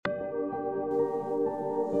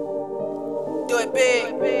do it big.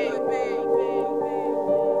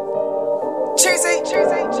 Cheeze,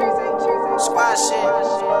 squad shit.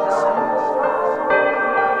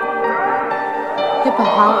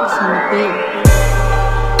 Hip-hop on the beat.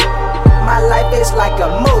 My life is like a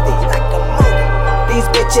movie. These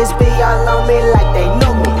bitches be all on me like they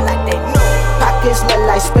know me. Pockets look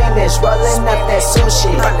like Spanish, rolling up that sushi.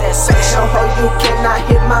 No hoe, you cannot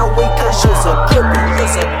hit my weed cause you's a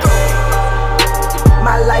groupie.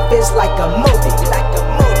 My life is like a movie.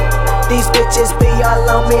 These bitches be all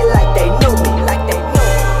on me like they know me.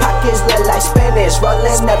 Pockets look like Spanish,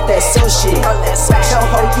 rolling up that sushi. No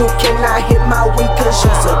hoe, you cannot hit my weed cause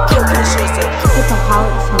you's a groupie. Hip-hop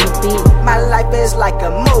on the beat. My life is like a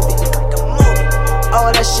movie. Oh,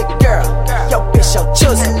 that's your girl. Yo, bitch, yo,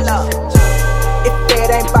 choose it. If it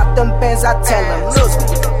ain't about them bands, I tell them lose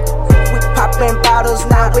me. We poppin' bottles,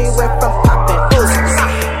 now we went from poppin' oozes.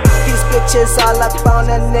 These bitches all up on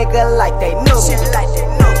a nigga like they knew me.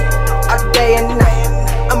 All day and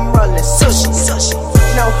night, I'm rollin' sushi.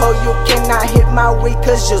 No hoe, you cannot hit my weed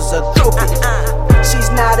cause you's a groupie. She's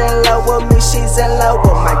not in love with me, she's in love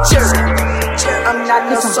with my jury. I'm not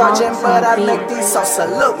no sergeant, but I make these hoes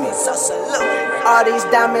salute me. All these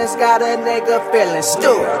diamonds got a nigga feeling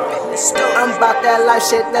stupid. I'm about that life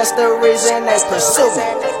shit, that's the reason they pursue me.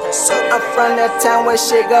 I'm from the town where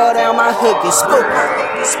shit go down, my hood get spooky.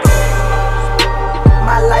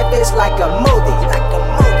 My life is like a movie.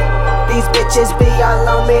 These bitches be all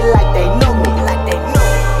on me like they know me.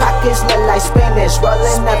 Pockets look like Spanish,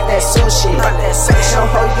 rolling up that sushi. No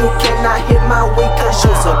hoe, you cannot hit my weed cause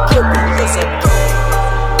you's a groupie.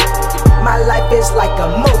 My life is like a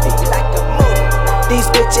movie. These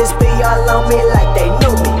bitches be all on me like they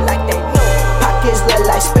knew me. Pockets look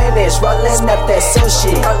like Spanish, rolling up that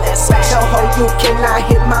sushi. No hoe, you cannot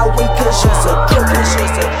hit my weed cause you's a groupie.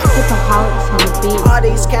 Hip-hop on the beat. All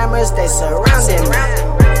these cameras, they surrounding me.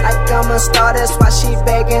 Like I'm a star, that's why she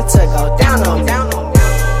begging to go down on me.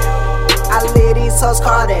 I leave these hoes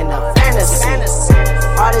caught in a fantasy.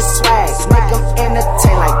 All this swag, make them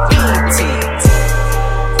entertain like BET.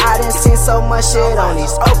 I done seen so much shit on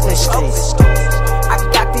these open streets. I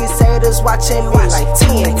got these haters watching me like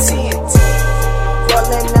TNT.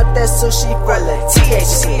 Rolling up that sushi full of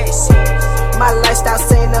THC. My lifestyle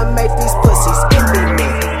seem to make these pussies envy me.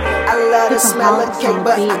 I love the smell of cake,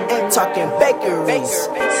 but I ain't talking bakeries.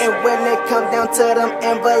 And when it come down to them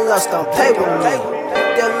envelopes, don't play with me.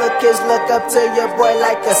 The lookers look up to your boy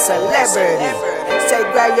like a celebrity. Say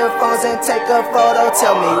grab your phones and take a photo,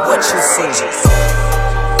 tell me what you see.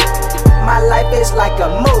 My life is like a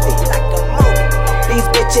movie. These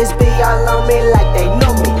bitches be all on me like they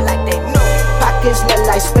know me. Pockets look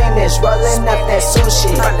like Spanish, rolling up that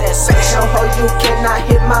sushi. No hoe, you cannot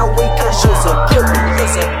hit my weed cause you's a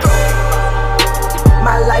groupie.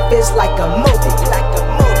 My life is like a movie.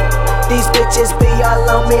 These bitches be all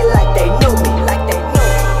on me like they knew me.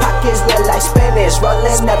 Pockets look like Spanish,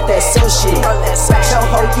 rolling up that sushi. No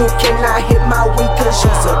hoe, you cannot hit my weed cause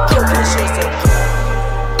you's a groupie.